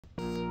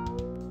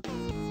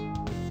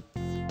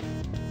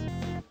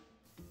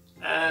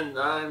And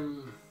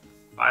I'm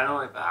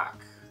finally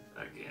back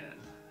again.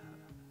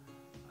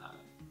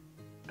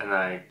 And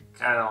I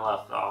kind of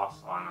left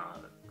off on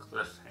a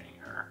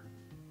cliffhanger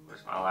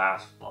with my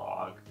last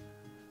vlog,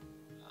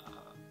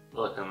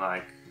 looking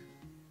like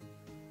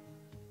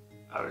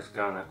I was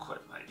going to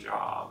quit my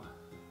job.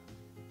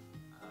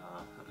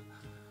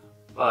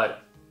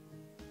 But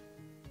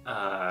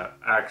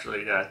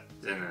actually that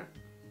didn't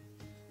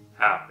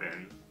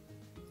happen.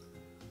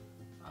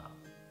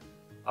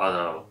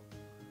 Although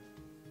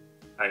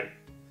I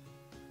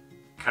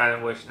kind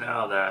of wish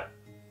now that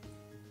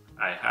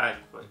I had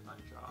quit my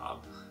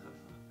job.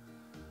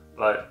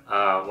 But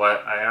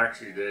what I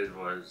actually did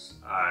was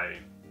I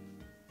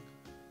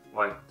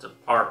went to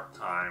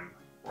part-time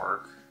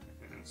work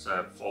instead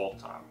of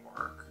full-time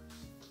work.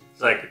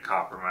 It's like a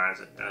compromise,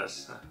 I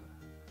guess.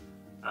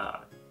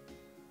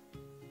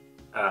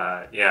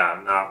 Yeah,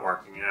 I'm not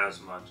working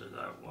as much as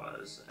I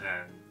was,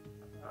 and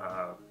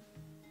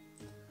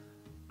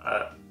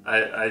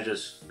I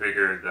just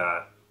figured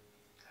that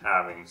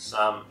having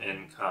some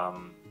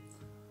income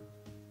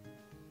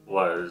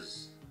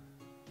was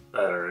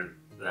better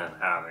than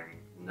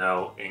having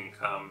no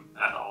income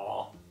at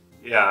all.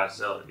 Yeah,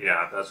 so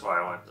yeah, that's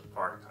why I went to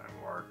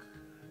part-time work.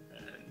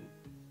 And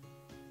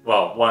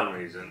well, one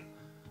reason.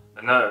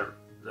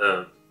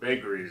 The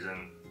big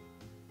reason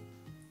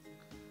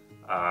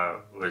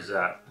was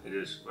that I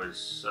just was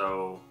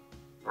so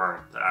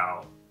burnt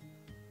out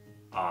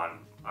on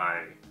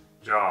my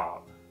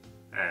job,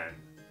 and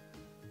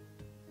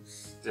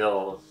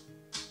still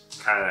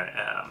kind of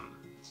am.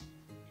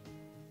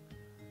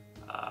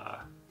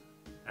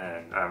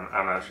 And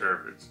I'm not sure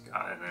if it's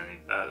gotten any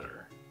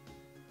better.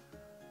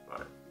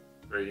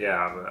 But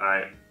yeah, but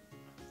I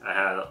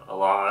had a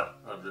lot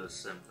of the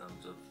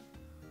symptoms of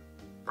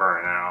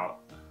burnout.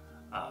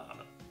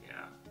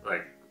 Yeah,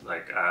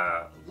 like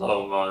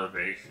low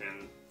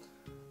motivation.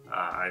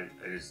 I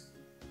just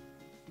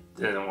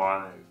didn't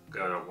want to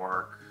go to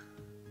work,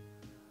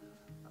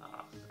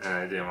 and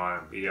I didn't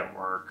want to be at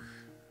work.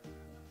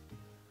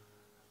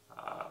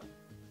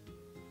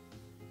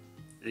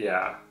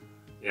 Yeah,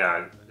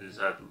 I just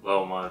had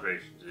low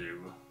motivation to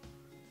do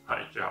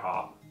my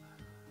job.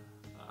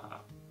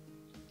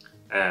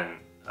 And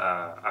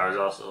I was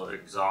also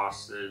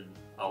exhausted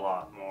a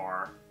lot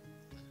more.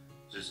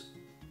 Just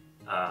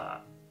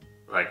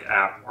like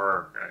at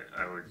work,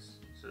 I was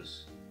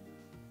just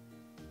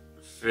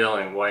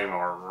feeling way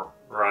more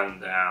run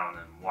down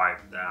and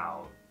wiped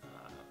out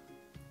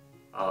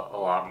a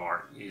lot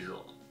more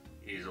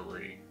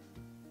easily.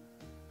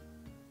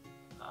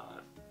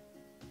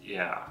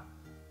 Yeah,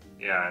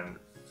 and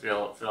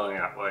feeling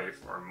that way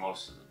for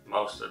most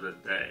of the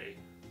day.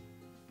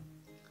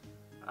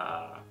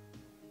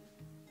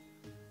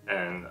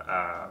 And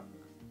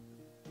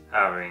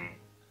having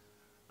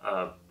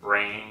a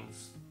brain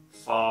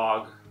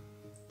fog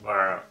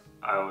where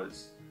I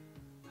was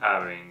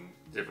having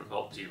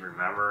difficulty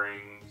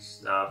remembering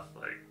stuff,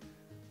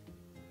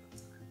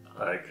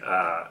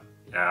 yeah,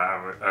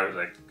 I would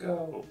like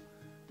go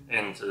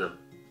into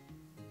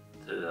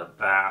the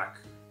back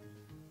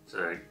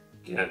to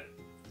get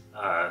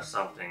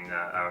something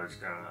that I was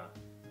gonna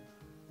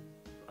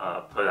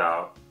put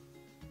out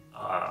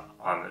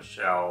on the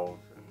shelf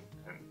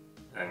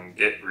and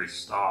get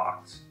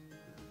restocked,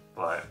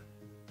 but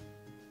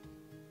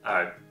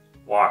I'd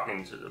walk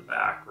into the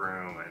back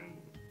room and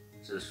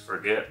just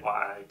forget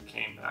why I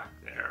came back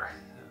there.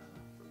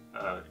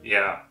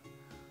 Yeah,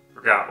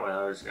 forgot what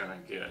I was gonna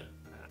get.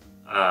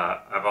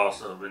 I've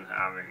also been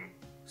having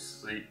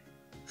sleep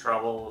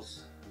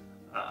troubles.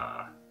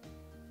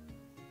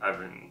 I've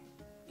been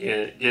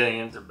getting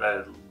into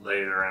bed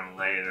later and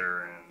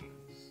later,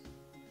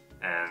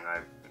 and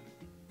I've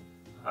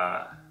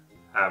been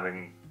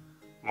having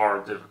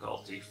more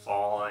difficulty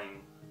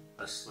falling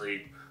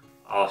asleep.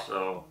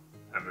 Also,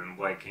 I've been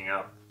waking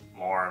up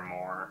more and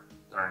more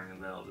during the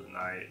middle of the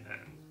night,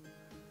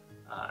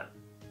 and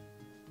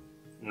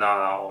not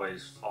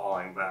always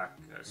falling back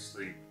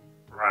asleep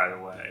right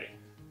away.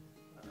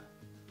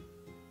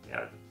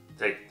 Yeah,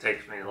 it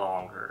takes me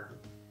longer.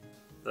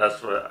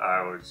 That's what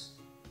I was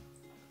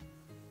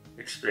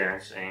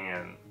experiencing,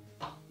 and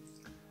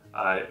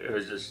it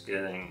was just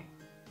getting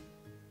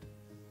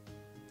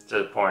to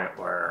the point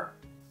where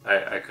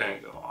I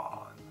couldn't go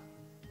on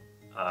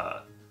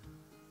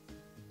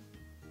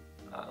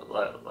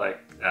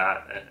like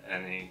that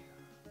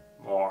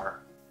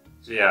anymore.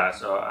 So yeah,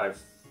 so I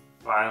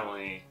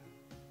finally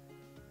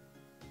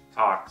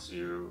talked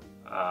to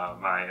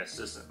my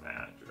assistant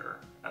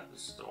manager at the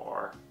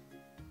store,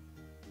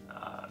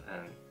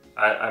 and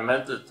I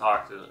meant to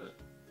talk to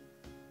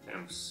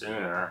him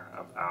sooner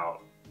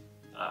about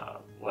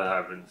what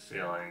I've been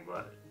feeling,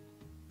 but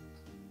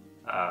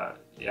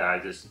yeah, I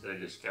just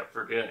kept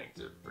forgetting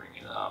to bring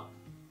it up,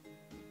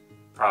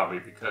 probably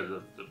because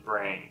of the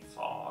brain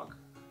fog.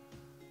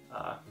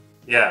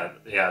 Yeah,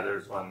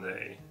 there's one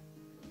day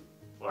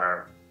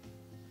where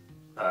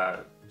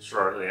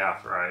shortly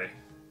after I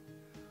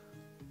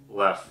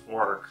left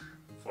work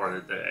for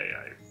the day,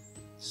 I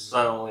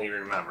suddenly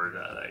remembered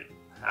that I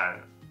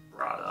hadn't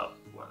brought up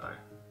what I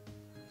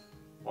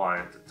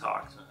wanted to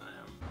talk to him.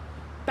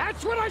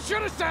 That's what I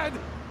should have said!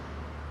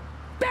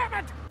 Damn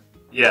it!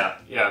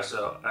 Yeah,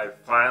 so I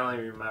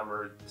finally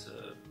remembered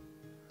to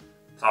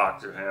talk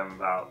to him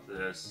about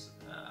this,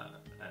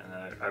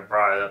 and I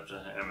brought it up to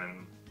him,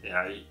 and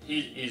yeah,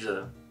 he's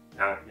a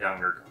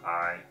younger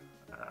guy.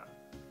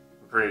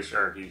 I'm pretty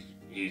sure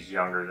he's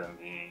younger than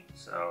me,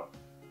 so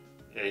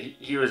yeah,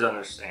 he was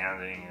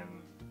understanding,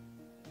 and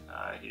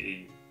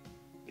he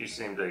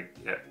seemed to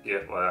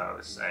get what I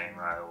was saying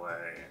right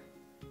away.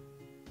 And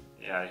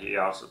yeah, he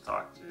also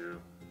talked to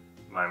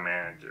my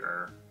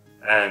manager,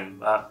 and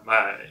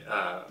my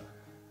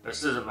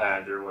assistant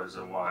manager was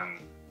the one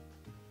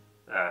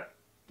that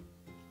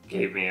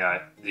gave me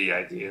the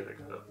idea to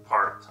go to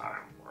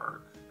part-time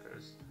work,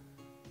 because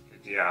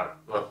yeah,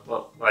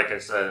 like I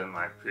said in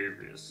my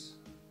previous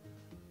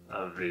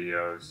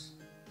videos,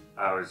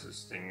 I was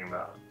just thinking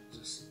about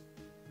just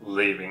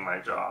leaving my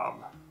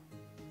job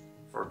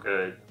for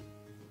good.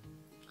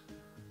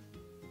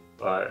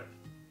 But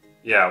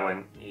yeah,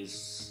 when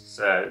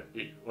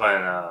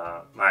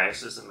my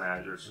assistant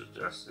manager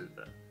suggested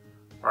that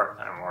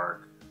part-time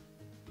work,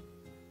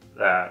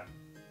 that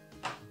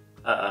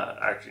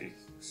actually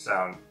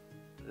sounded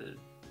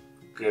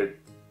good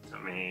to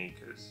me,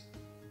 because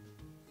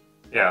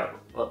yeah,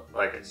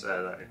 like I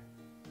said,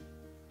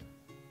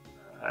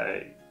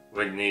 I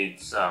would need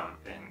some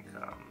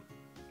income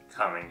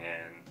coming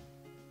in,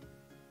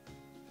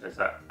 because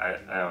I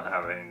don't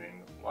have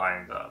anything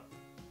lined up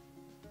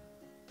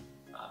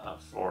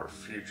for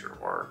future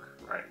work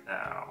right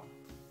now.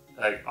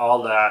 Like,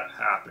 all that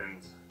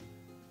happened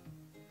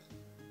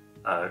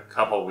a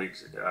couple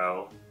weeks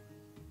ago,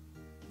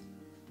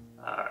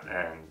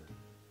 and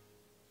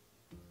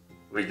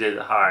we did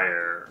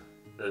hire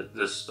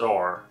the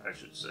store, I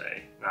should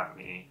say, not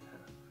me.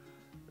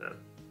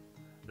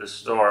 The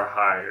store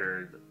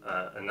hired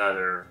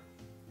another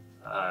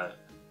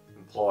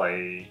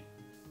employee.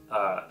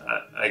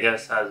 I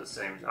guess has the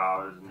same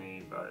job as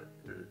me, but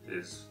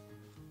is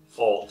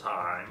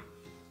full-time.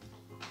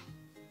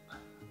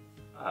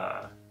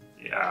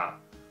 Yeah.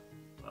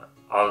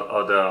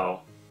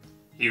 Although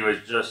he was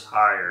just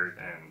hired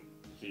and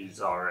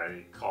he's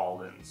already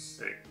called in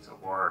sick to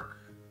work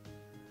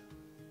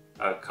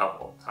a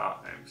couple of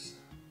times.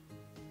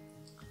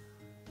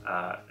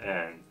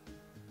 And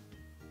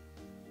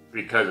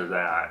because of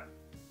that,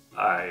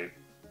 I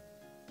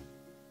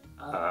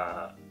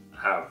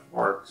have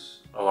worked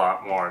a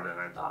lot more than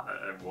I thought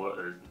I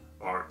would,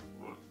 or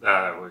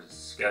that I was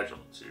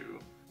scheduled to.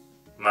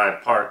 My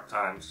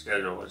part-time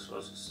schedule was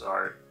supposed to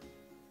start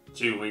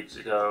 2 weeks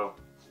ago,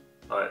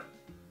 but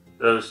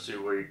those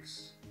 2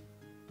 weeks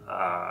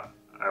I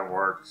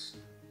worked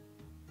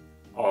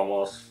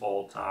almost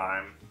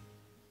full-time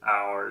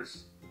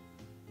hours.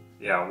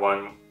 Yeah,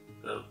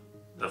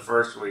 the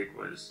first week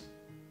was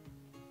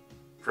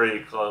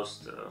pretty close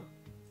to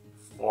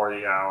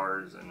 40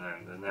 hours, and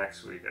then the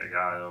next week I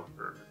got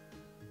over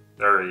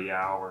 30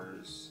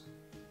 hours.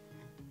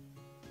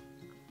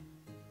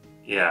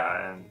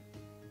 Yeah, and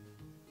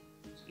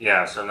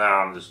yeah, so now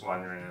I'm just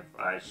wondering if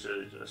I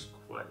should just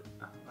quit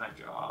my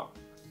job,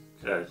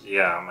 because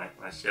yeah,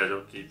 my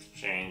schedule keeps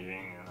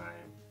changing and I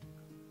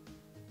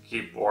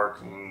keep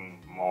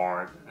working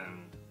more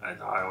than I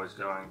thought I was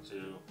going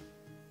to.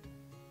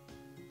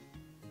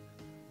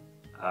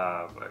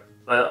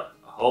 But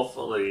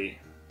hopefully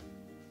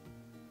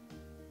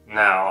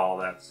now all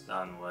that's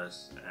done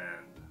with,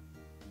 and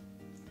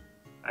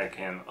I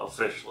can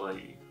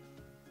officially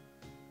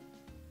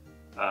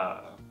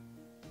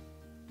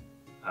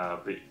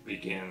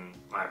begin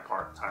my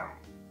part-time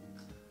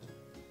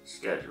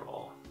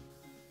schedule.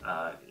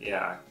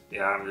 Yeah,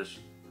 I'm just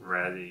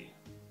ready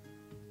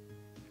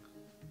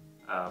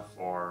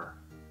for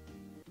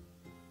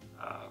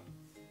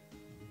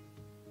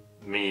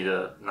me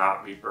to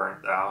not be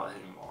burnt out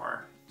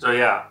anymore. So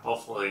yeah,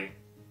 hopefully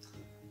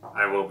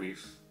I will be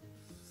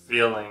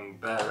feeling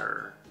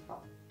better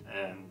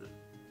and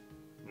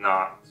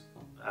not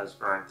as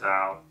burnt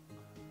out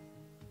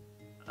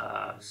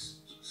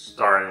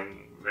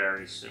starting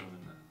very soon.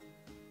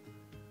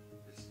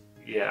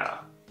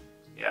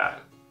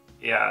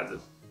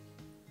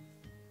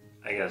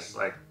 I guess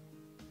like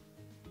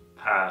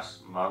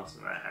past month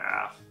and a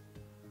half,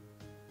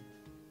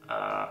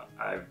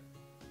 I've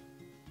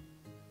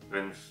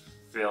been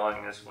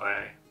feeling this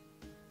way.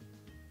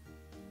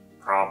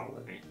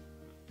 Probably.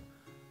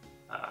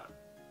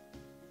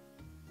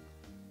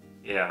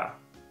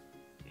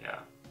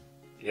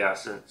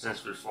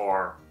 Since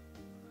before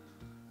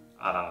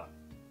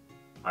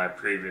my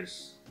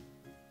previous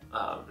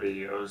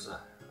videos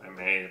I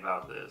made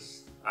about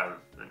this, I've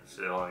been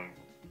feeling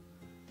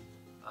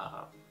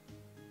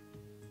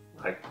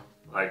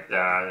like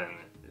that, and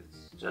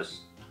it's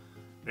just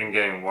been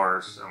getting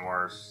worse and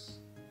worse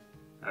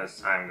as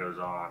time goes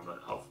on, but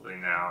hopefully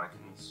now I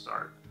can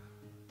start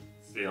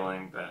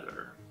feeling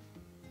better,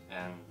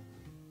 and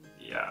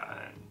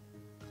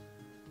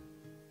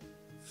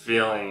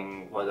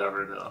feeling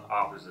whatever the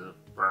opposite of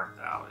burnt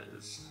out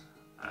is.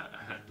 I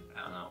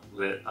don't know,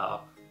 lit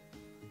up.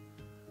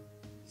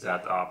 Is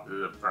that the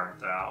opposite of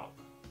burnt out?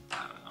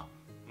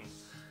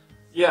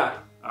 Yeah.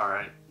 All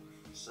right.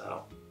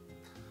 So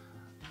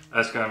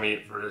that's gonna be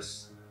it for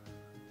this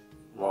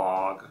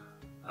vlog.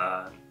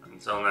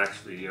 Until next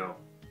video.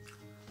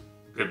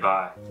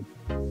 Goodbye.